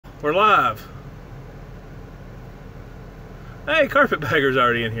We're live. Hey, Carpetbagger's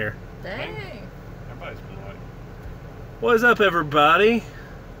already in here. Dang. Everybody's been like, What's up, everybody?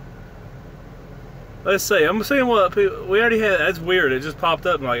 Let's see. I'm seeing what people, we already had. That's weird. It just popped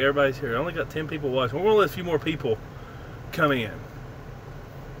up and like everybody's here. I only got 10 people watching. We're gonna let a few more people come in.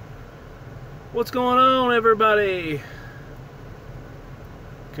 What's going on, everybody?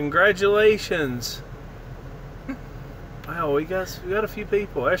 Congratulations. Wow, we got a few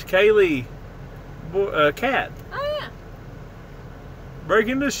people. There's Kaylee, Kat. Oh yeah.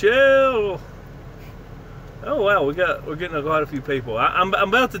 Breaking the shell. Oh wow, we're getting quite a few people. I'm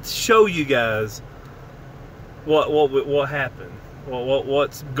about to show you guys what happened.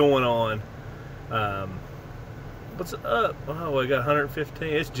 What's going on. What's up? Oh, we got 115.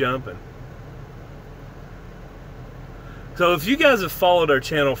 It's jumping. So if you guys have followed our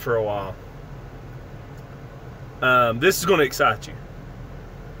channel for a while, this is going to excite you.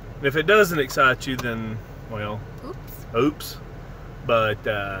 And if it doesn't excite you, then, well, oops. But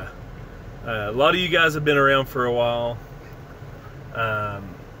a lot of you guys have been around for a while.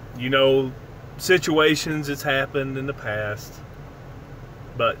 You know, situations that's happened in the past.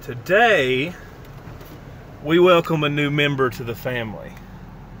 But today, we welcome a new member to the family.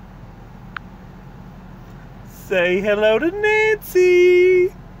 Say hello to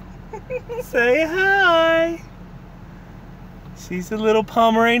Nancy. Say hi. She's a little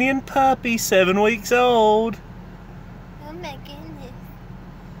Pomeranian puppy, 7 weeks old. Oh my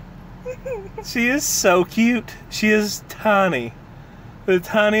goodness. She is so cute. She is tiny. The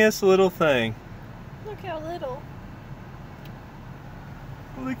tiniest little thing. Look how little.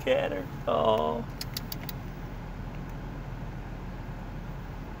 Look at her. Oh.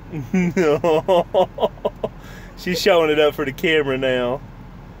 She's showing it up for the camera now.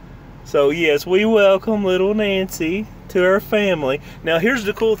 So yes, we welcome little Nancy to our family. Now here's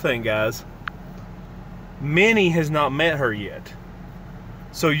the cool thing, guys. Minnie has not met her yet.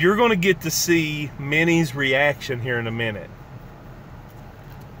 So you're going to get to see Minnie's reaction here in a minute.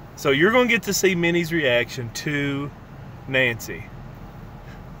 So you're going to get to see Minnie's reaction to Nancy.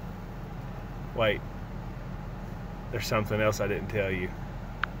 Wait. There's something else I didn't tell you.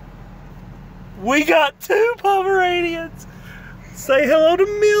 We got 2 Pomeranians! Say hello to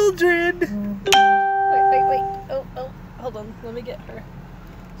Mildred! Wait. Oh, hold on. Let me get her.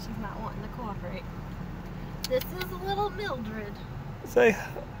 She's not wanting to cooperate. This is little Mildred. Say,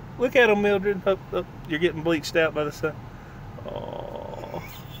 look at them, Mildred. Oh, you're getting bleached out by the sun. Oh,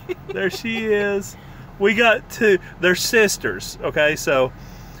 there she is. We got 2. They're sisters, okay? So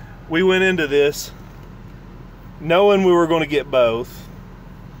we went into this knowing we were going to get both.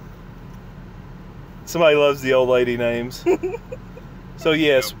 Somebody loves the old lady names. So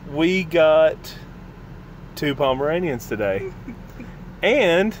yes, we got 2 Pomeranians today.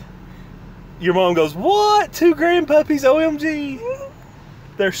 And your mom goes, what? 2 grandpuppies, OMG.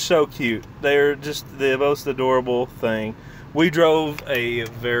 They're so cute. They're just the most adorable thing. We drove a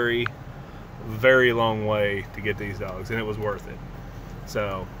very, very long way to get these dogs, and it was worth it.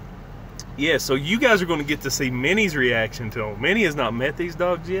 So, yeah, so you guys are going to get to see Minnie's reaction to them. Minnie has not met these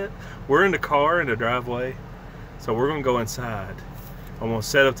dogs yet. We're in the car in the driveway, so we're going to go inside. I'm going to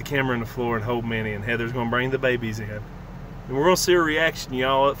set up the camera on the floor and hold Minnie, and Heather's going to bring the babies in. And we're going to see her reaction.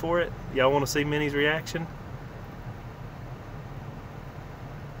 Y'all up for it? Y'all want to see Minnie's reaction?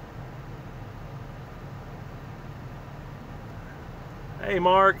 Hey,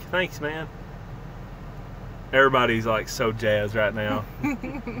 Mark. Thanks, man. Everybody's like so jazzed right now.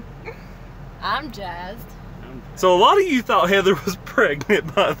 I'm jazzed. So a lot of you thought Heather was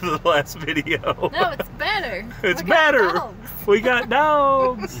pregnant by the last video. No, it's better. It's Look better. at dogs. We got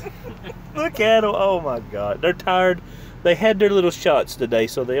dogs. Look at them. Oh my God. They're tired. They had their little shots today,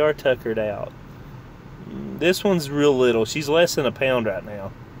 so they are tuckered out. This one's real little. She's less than a pound right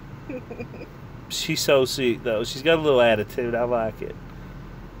now. She's so sweet though. She's got a little attitude. I like it.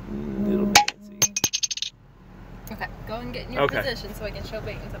 Little Nancy. Okay, go and get in your position so I can show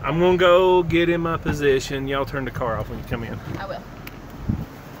Baines. I'm gonna go get in my position. Y'all turn the car off when you come in. I will.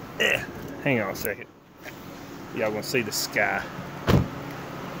 Hang on a second. Y'all gonna see the sky.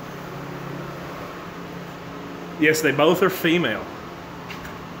 Yes, they both are female.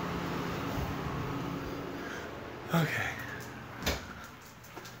 Okay.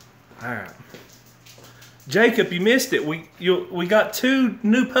 All right. Jacob, you missed it. We got 2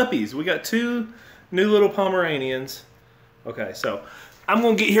 new puppies. We got 2 new little Pomeranians. Okay, so I'm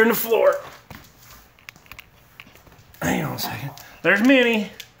gonna get here on the floor. Hang on a second. There's Minnie.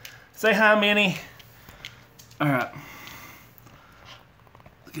 Say hi, Minnie. All right.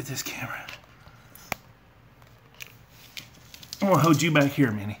 Look at this camera. I'm gonna hold you back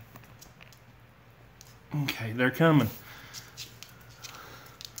here, Minnie. Okay, they're coming.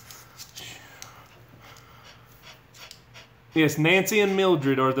 Yes, Nancy and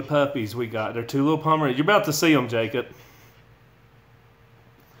Mildred are the puppies we got. They're 2 little Pomeranians. You're about to see them, Jacob.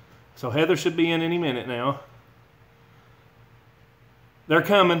 So Heather should be in any minute now. They're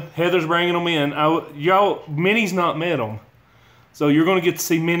coming. Heather's bringing them in. Y'all, Minnie's not met them. So you're going to get to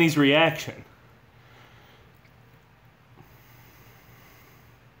see Minnie's reaction.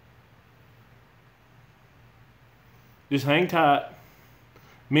 Just hang tight.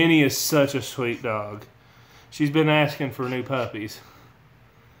 Minnie is such a sweet dog. She's been asking for new puppies.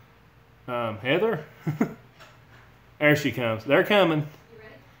 Heather? There she comes. They're coming. You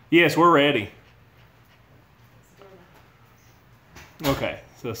ready? Yes, we're ready. Okay,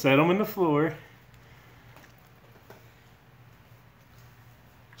 so set them in the floor.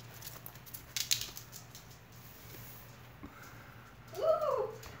 Ooh.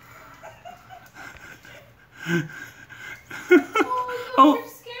 Oh. You're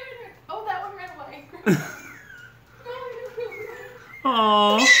scared her. Oh, that one ran away.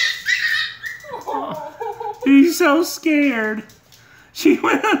 Aww. Oh. She's so scared. She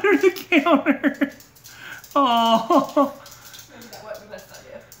went under the counter. Oh. Maybe that wasn't the best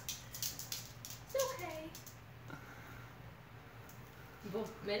idea. It's okay. Well,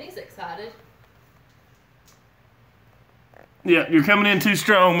 Minnie's excited. Yeah, you're coming in too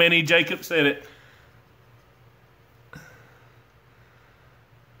strong, Minnie. Jacob said it.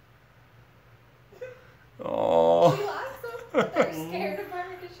 Oh. She likes them. They're scared of her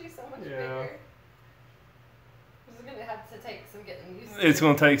because she's so much bigger. This is going to have to take some getting used to. It's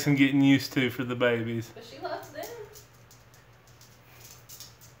going to take some getting used to for the babies. But she loves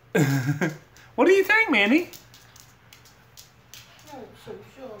them. What do you think, Minnie? Oh, so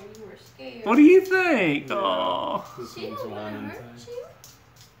sure you were scared. What do you think? Yeah. Oh. This She one's don't want to whining hurt too. you.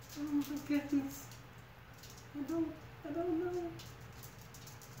 Oh my goodness. I don't know.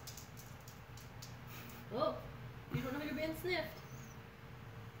 Oh, you don't know you're being sniffed.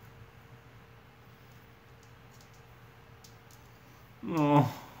 Oh.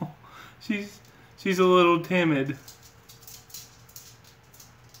 She's a little timid.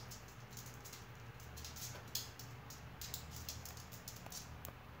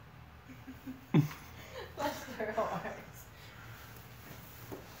 Bless their hearts.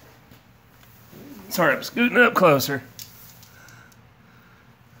 Sorry, I'm scooting up closer.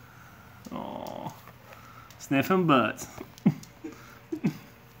 Oh, sniffing butts.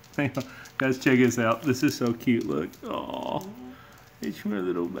 Hang on. Guys, check this out. This is so cute. Look. Oh, it's my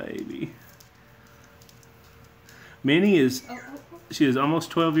little baby. Minnie is, she is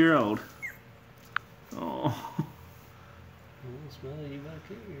almost 12-year-old. Oh. I'll smell you back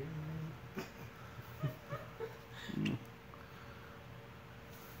here.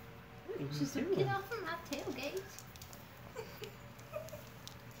 She's gonna get off of my tailgate.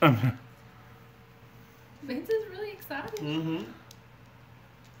 Vince is really excited. Mm-hmm.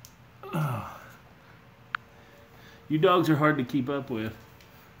 Oh. You dogs are hard to keep up with.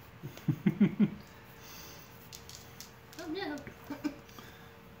 Oh no.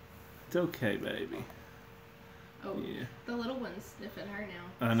 It's okay, baby. Oh, Yeah. the little one's sniffing her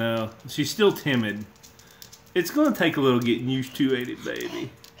now. I know. She's still timid. It's going to take a little getting used to, ain't it,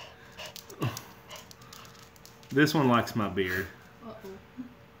 baby? This one likes my beard. Uh-oh.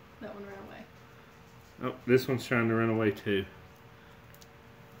 That one ran away. Oh, this one's trying to run away, too.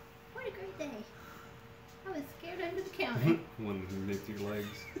 What a great day. I was scared under the counter. One underneath your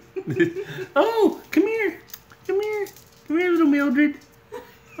legs. Oh, come here. Come here. Come here, little Mildred.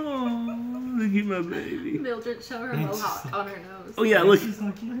 Oh, look at my baby. Mildred, show her mohawk on her nose. Oh, yeah, look. She's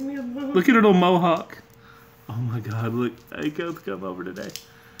like, leave me alone. Look at her little mohawk. Oh, my God, look. Hey, come over today.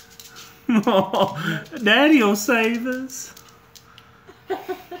 Oh, Daddy will save us.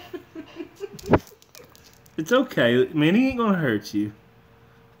 It's okay. Minnie ain't going to hurt you.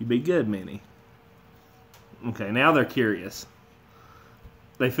 You be good, Minnie. Okay, now they're curious.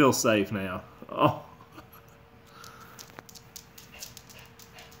 They feel safe now. Oh.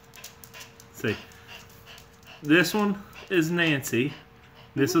 See. This one is Nancy.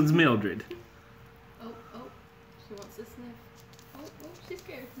 This one's Mildred. Oh, she wants to sniff. Oh, she's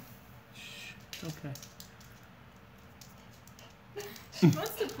scared. Shh. Okay. She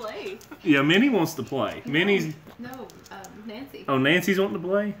wants to play. Yeah, Minnie wants to play. Minnie's... No, Nancy. Oh, Nancy's wanting to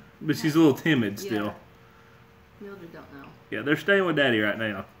play? But she's a little timid still. Yeah. Mildred don't know. Yeah, they're staying with Daddy right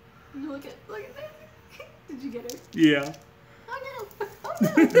now. Look at Nancy. Did you get her? Yeah. Oh no! Oh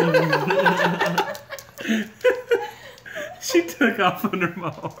no! She took off under my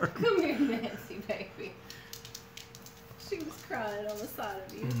arm. Come here, Nancy, baby. She was crying on the side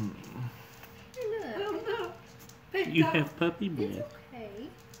of you. You're not. You have puppy It's breath. okay.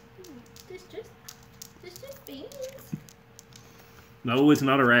 This just beans. No, it's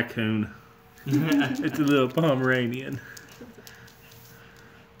not a raccoon. It's a little Pomeranian.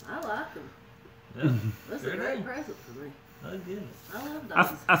 I like them. Yeah. That's Fair a great enough. present for me. I get it. I love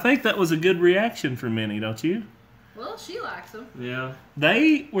dogs. I think that was a good reaction from Minnie, don't you? Well, she likes them. Yeah.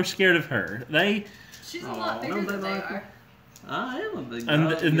 They were scared of her. She's a Aw, lot bigger don't they than they like are. I am a big and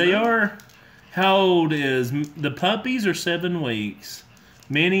dog. and they are. How old is the puppies? Are 7 weeks.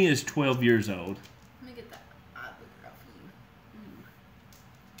 Minnie is 12 years old. Let me get that eye booger off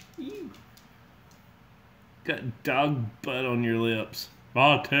you. You. Got dog butt on your lips.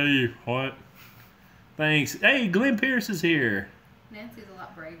 I'll tell you what. Thanks. Hey, Glenn Pierce is here. Nancy's a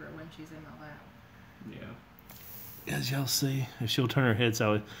lot braver when she's in my lap. Yeah. As y'all see, if she'll turn her head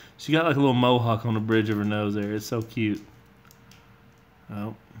sideways, she got like a little mohawk on the bridge of her nose there. It's so cute. Oh. I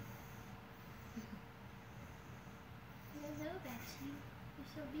don't know about you. You're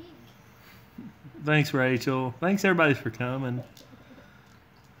so big. Thanks, Rachel. Thanks, everybody, for coming.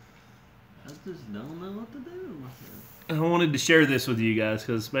 I just don't know what to do with myself. I wanted to share this with you guys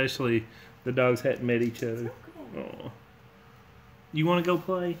because especially the dogs hadn't met each other. Aw. You want to go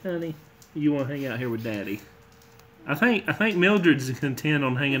play, honey? You want to hang out here with Daddy? I think Mildred's content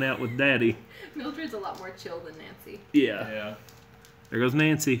on hanging out with Daddy. Mildred's a lot more chill than Nancy. Yeah. Yeah. There goes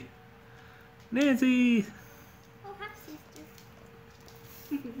Nancy. Nancy. Oh, hi, sister.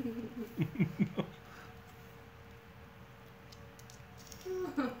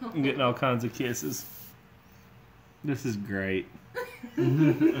 I'm getting all kinds of kisses. This is great. John's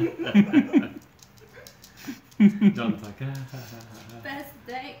like, Best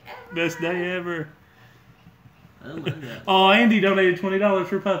day ever. Best day ever. I don't know that. Oh, Andy donated $20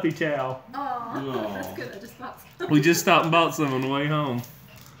 for puppy chow. Oh, Aw. that's good. I just bought some. We just stopped and bought some on the way home.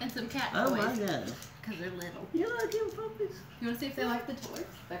 And some cat Oh toys. my god. Because they're little. You like him puppies? You want to see if they like the toys?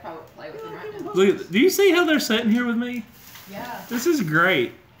 They probably play with them right now. Look, do you see how they're sitting here with me? Yeah. This is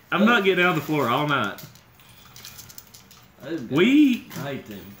great. I'm not getting out of the floor all night. I hate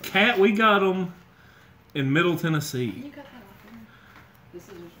them. We got them in Middle Tennessee. Can you cut that off there? This is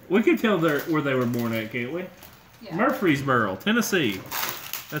your shirt. We can tell where they were born at, can't we? Yeah. Murfreesboro, Tennessee.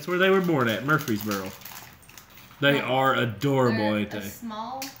 That's where they were born at, Murfreesboro. They are adorable, They're ain't a they?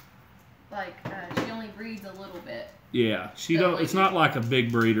 small, like, she only breeds a little bit. Yeah, she So, don't. like, It's not like a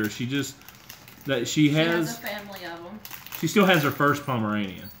big breeder. She just that she She has has. a family of them. She still has her first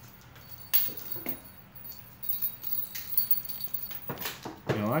Pomeranian.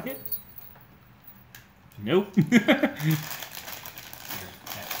 You don't like it? Nope. I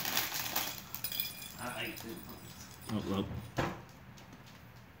hate them puppies. Oh, well.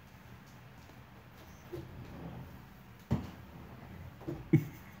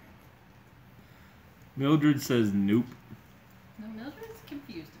 Mildred says nope. No, Mildred's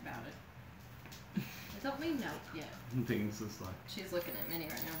confused about it. It don't mean no yet. I think it's just like. She's looking at Minnie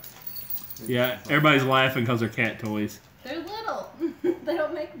right now. Yeah, everybody's laughing because they're cat toys. They're little. They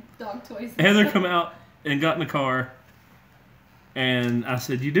don't make dog toys. Heather come out and got in the car, and I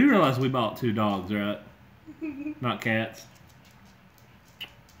said, "You do realize we bought 2 dogs, right? Not cats."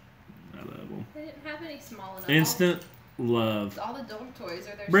 I love them. They didn't have any small enough. Instant love. All the dog toys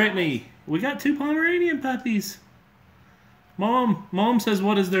are their Brittany, we got 2 Pomeranian puppies. Mom says,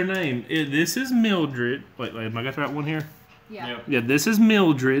 "What is their name?" This is Mildred. Wait, am I got the right one here? size. Yeah. Yep. Yeah, this is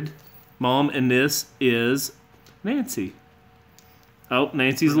Mildred, Mom, and this is Nancy. Oh,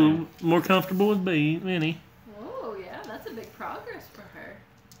 Nancy's a little more comfortable with Minnie. Oh, yeah. That's a big progress for her.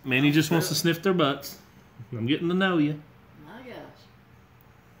 Minnie just wants to sniff their butts. I'm getting to know you. My gosh.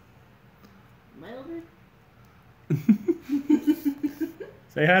 Mildred?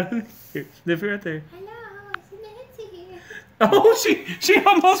 Say hi to here, sniff it right there. Hello, it's Nancy here. Oh, she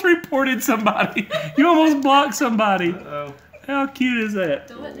almost reported somebody. You almost blocked somebody. Oh. How cute is that?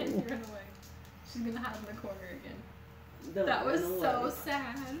 Don't let Nancy run away. She's going to hide in the corner again. That was so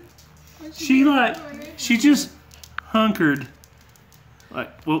sad. When She ran away. she just hunkered. Like,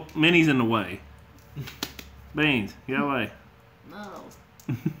 well, Minnie's in the way. Beans, get away. No.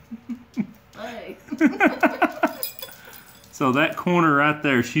 Hey. So that corner right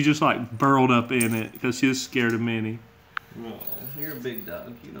there, she just like burrowed up in it because she was scared of Minnie. Oh, you're a big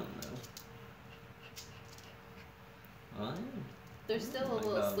dog. You don't know. I am. They're still a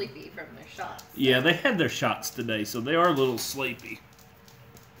little sleepy from their shots. Yeah, they had their shots today, so they are a little sleepy.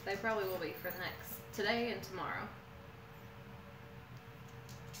 They probably will be for today and tomorrow.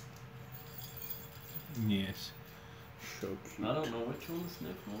 Yes. So cute. I don't know which one to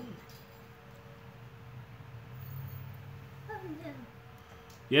sniff on. Oh no.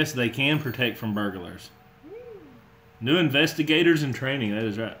 Yes, they can protect from burglars. New investigators in training. That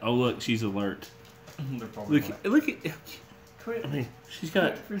is right. Oh, look, she's alert. They're probably Look at. quit. I mean, she's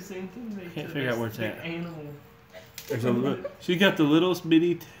got. Presenting me Can't to figure out where this it's big at. Animal. There's a little, she's got the littlest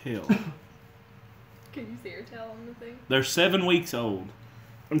bitty tail. Can you see her tail on the thing? They're 7 weeks old.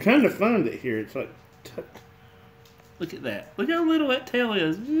 I'm trying to find it here. It's like, look at that. Look how little that tail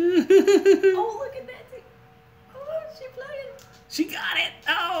is. Oh, look at that thing. Oh, she playing. She got it.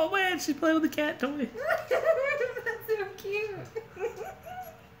 Oh man, she's playing with the cat toy. That's so cute.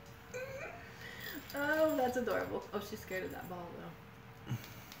 Oh, that's adorable. Oh, she's scared of that ball though.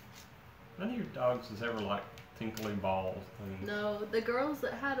 None of your dogs has ever like tinkly balls things. No, the girls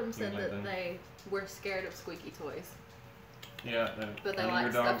that had them said Like that that. they were scared of squeaky toys. Yeah, But they none like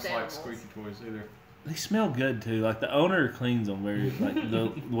of your dogs stuffed like animals. squeaky toys either. They smell good too. Like the owner cleans them very. Like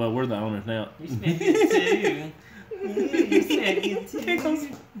the well, we're the owners now. You smell good too. You smell good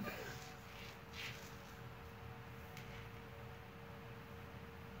too.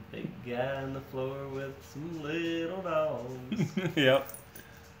 Big guy on the floor with some little dogs. Yep.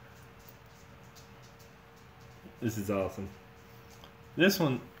 This is awesome. This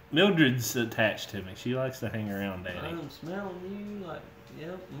one, Mildred's attached to me. She likes to hang around Daddy. I'm smelling you like,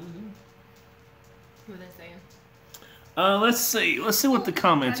 yep, mm-hmm. What are they saying? Let's see. Let's see what the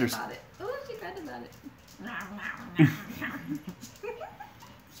comments are. About it. Oh, she cried about it.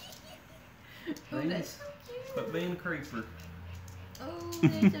 Oh, that's so cute. But being a creeper Oh,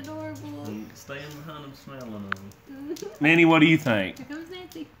 that's adorable. and staying behind them, smelling them. Manny, what do you think? Here comes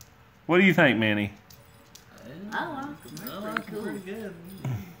Nancy. What do you think, Manny? I like them. They're I pretty like them cool. pretty good.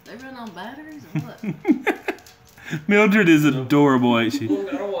 They run on batteries or what? Mildred is adorable, ain't she?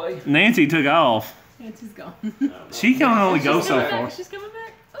 Got away. Nancy took off. Nancy's gone. She can only go She's so coming far. back. She's coming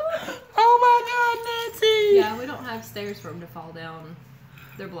back. Oh. Oh my God, Nancy! Yeah, we don't have stairs for them to fall down.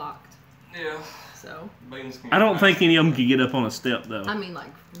 They're blocked. Yeah. So, Beans can I don't get think any of them can get up on a step though. I mean, like,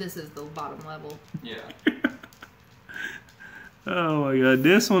 this is the bottom level. Yeah. Oh my God,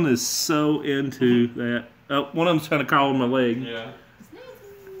 this one is so into that. Oh, one of them's trying to crawl on my leg. Yeah. It's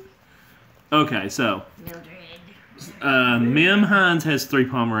Nancy. Okay, so Mildred. Mim Hines has 3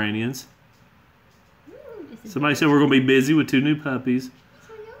 Pomeranians. Somebody said we're going to be busy with 2 new puppies.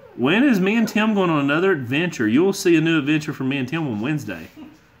 When is me and Tim going on another adventure? You will see a new adventure from me and Tim on Wednesday.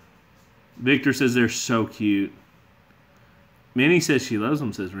 Victor says they're so cute. Minnie says she loves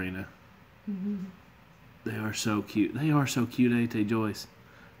them, says Rena. They are so cute. They are so cute, ain't they, Joyce?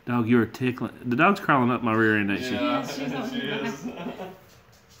 Dog, you're tickling. The dog's crawling up my rear end, ain't she? Yeah, she's on she the is.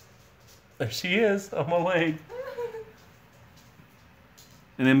 There she is, on my leg.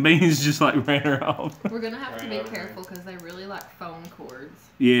 And then Beans just like ran her off. We're going to have to be Right over careful because they really like phone cords.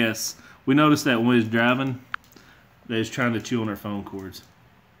 Yes. We noticed that when we was driving, they was trying to chew on our phone cords.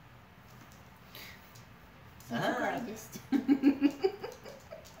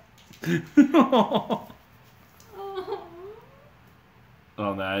 Oh.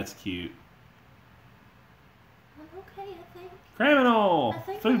 Oh, that's cute. I'm okay, I think. Criminal! I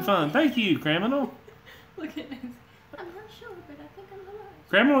think Food I'm fun. okay. Thank you, Criminal. Look at this. I'm not sure, but I think I'm alive.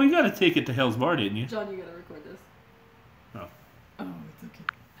 Criminal, you got a ticket to Hell's Bar, didn't you? John, you gotta record this. Oh. Oh, it's okay.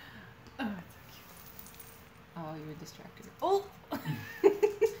 Oh, it's so cute. Oh, you're distracted. Oh!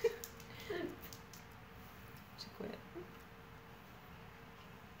 She quit.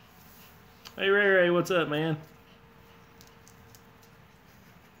 Hey, Ray Ray, what's up, man?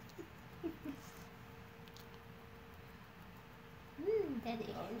 Daddy.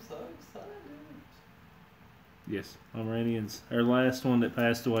 I'm so excited. Yes, Pomeranians. Our last one that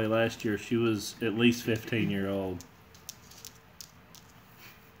passed away last year, she was at least 15-year-old.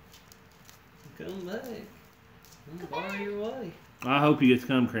 Come back. I'm far your way. I hope you get to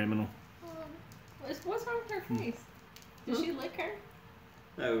come, Criminal. What's wrong with her face? Did she lick her?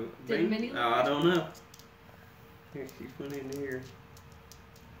 Oh, Did Minnie oh, I don't know. Here, she's put in here.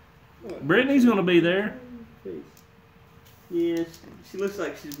 Brittany's going to be there. Yes, she looks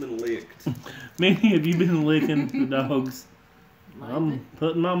like she's been licked. Minnie, have you been licking the dogs? Maybe. I'm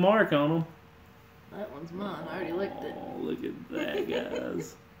putting my mark on them. That one's mine. I already licked it. Oh, look at that,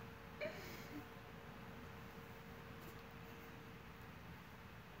 guys.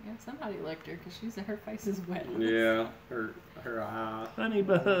 Yeah, somebody licked her because her face is wet. Yeah, her eye. Honey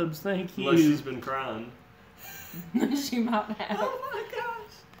Bubs, thank you. Unless she's been crying. She might have. Oh my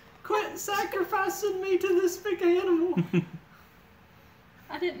gosh! Quit sacrificing me to this big animal.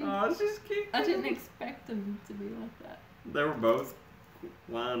 I didn't. Oh, she's cute. I didn't expect them to be like that. They were both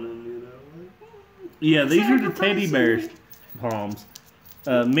whining, you know. Yeah, these are the teddy bear palms.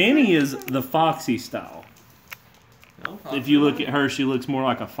 Minnie is the foxy style. I'm If you look at her, she looks more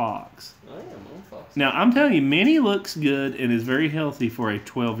like a fox. I am. I'm foxy. Now, I'm telling you, Minnie looks good and is very healthy for a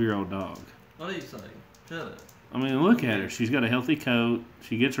 12-year-old dog. What do you say? Shut up. I mean, look at her. She's got a healthy coat.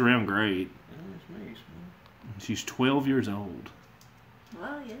 She gets around great. Yeah, it's me, She's 12 years old.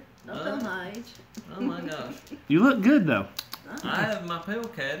 Well, yeah. Don't tell my age. Oh my gosh. You look good, though. I have my pill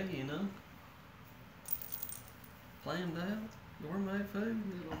caddy, you know. Planned out. Gourmet food.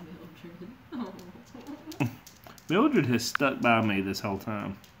 Little Mildred. Mildred has stuck by me this whole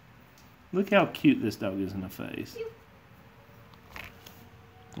time. Look how cute this dog is in the face.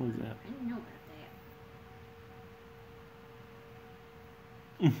 What is that? I didn't know about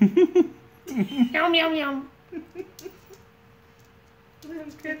that. Yum, yum, yum.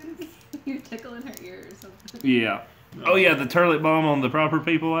 You're tickling her ear or something. Yeah. Oh, yeah, the turlet bomb on the proper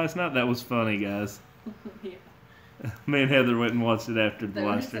people last night? That was funny, guys. Yeah. Me and Heather went and watched it after the They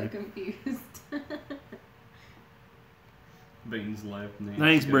were live so stream. confused. Beans left.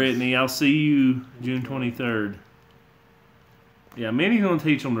 Thanks, Brittany. I'll see you June 23rd. Yeah, Minnie's going to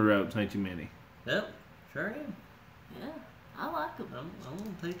teach them the ropes, ain't you, Minnie? Yep, sure am. Yeah, I like them. I'm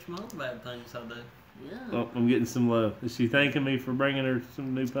going to teach them all the bad things I do. Yeah. Oh, I'm getting some love. Is she thanking me for bringing her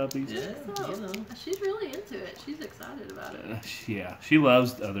some new puppies? Yeah, So, you know. she's really into it. She's excited about it. Yeah, she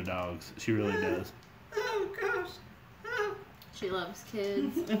loves other dogs. She really does. Oh, gosh. Oh. She loves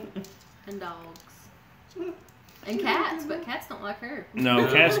kids and dogs. And cats, but cats don't like her. No,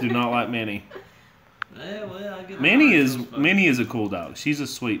 cats do not like Minnie. Yeah, well, I get Minnie is a cool dog. She's a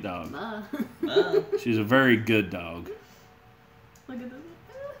sweet dog. She's a very good dog. Look at this.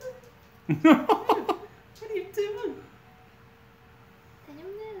 Oh, What are you doing? I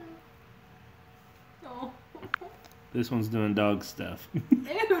don't know. Oh. this one's doing dog stuff. Ew,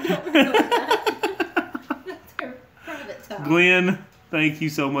 don't record that. That's her private time. Glenn, thank you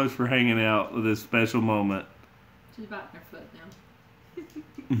so much for hanging out with this special moment. She's biting her foot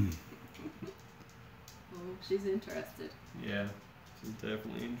now. Oh, she's interested. Yeah, she's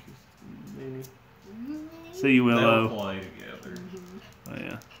definitely interested in Minnie. See you, Willow. They'll play together. Oh,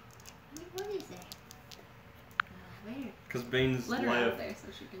 yeah. What is that? Where? Because Beans Let her out left. there so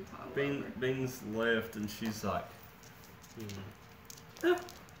she can talk over. Beans left, and she's like, Oh no,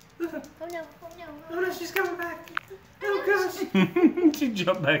 oh no, oh no, she's coming back. Oh gosh. She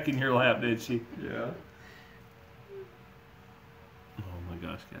jumped back in your lap, did she? Yeah. Oh my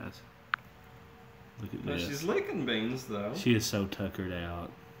gosh, guys. Look at No, this. she's licking Beans, though. She is so tuckered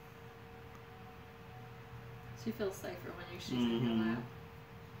out. She feels safer when she's in your lap.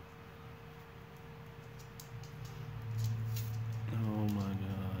 Oh my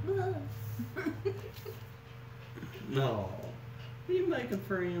god. No. Are you making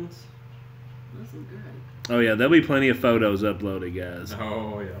friends? That's good. Oh yeah, there'll be plenty of photos uploaded, guys.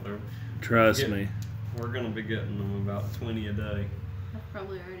 Oh, yeah. Trust me. We're going to be getting them about 20 a day. I've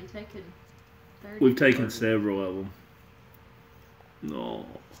probably already taken 30. We've taken several of them. No.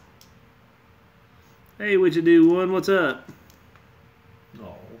 Hey, what you do, one? What's up?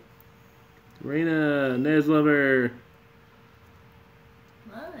 No. Rena, Nez Lover.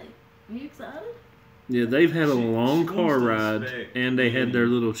 Hi. Are you excited? Yeah, they've had a long she car wants to ride, respect and they had their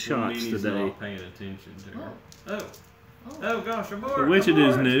little when shots Minnie's today. not paying attention to her. Oh. Oh gosh, abort! The Witchet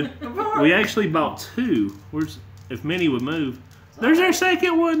is abort, new. abort. We actually bought two. If Minnie would move. There's our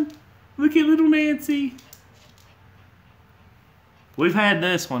second one. Look at little Nancy. We've had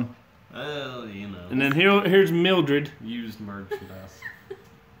this one. Well, you know. And then here's Mildred. Used merchandise.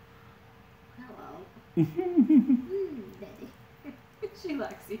 Hello. Daddy. She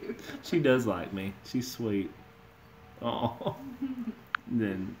likes you. She does like me. She's sweet. Oh.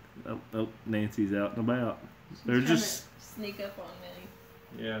 Then, Nancy's out and about. They're She's trying just to sneak up on Minnie.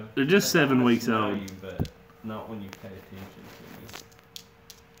 Yeah. They're just 7 weeks know old. you, but not when you pay attention to me.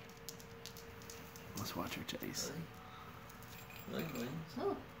 Let's watch her chase. Look, Beans.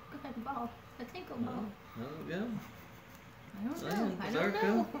 Oh, go ahead and ball. A tinkle ball. Oh, yeah. I don't Yeah, know. I is don't that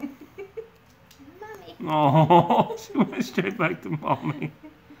know. cool? Mommy. Oh, she went straight back to mommy.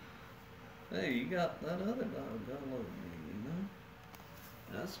 Hey, you got that other dog all over me, you know?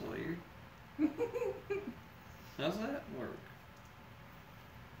 That's weird. How's that work?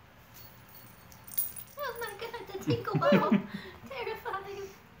 Oh my god, the tinkle ball. Terrifying.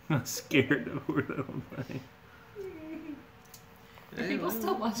 I'm scared of her little thing. Are people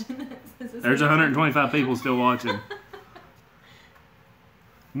still watching this? There's 125 people still watching.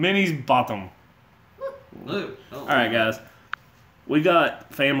 Minnie's bottom. Look. All right, guys. We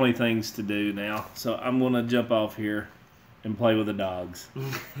got family things to do now, so I'm going to jump off here and play with the dogs.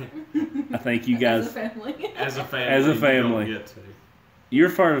 I think you guys... As a family. As a family. As a you family. don't get to. You're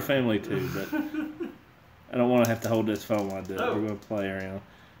part of the family too, but I don't want to have to hold this phone while I do it. Oh. We're going to play around.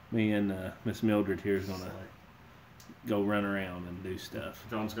 Me and Miss Mildred here is gonna go run around and do stuff.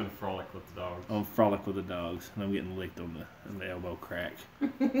 John's gonna frolic with the dogs. I'm frolic with the dogs, and I'm getting licked on the elbow crack.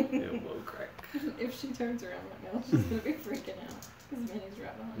 Elbow crack. If she turns around right now, she's gonna be freaking out because Minnie's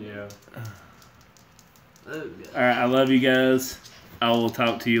right behind her. Yeah. Oh, God. All right, I love you guys. I will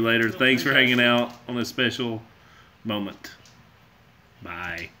talk to you later. Thanks for hanging out on this special moment.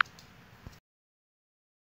 Bye.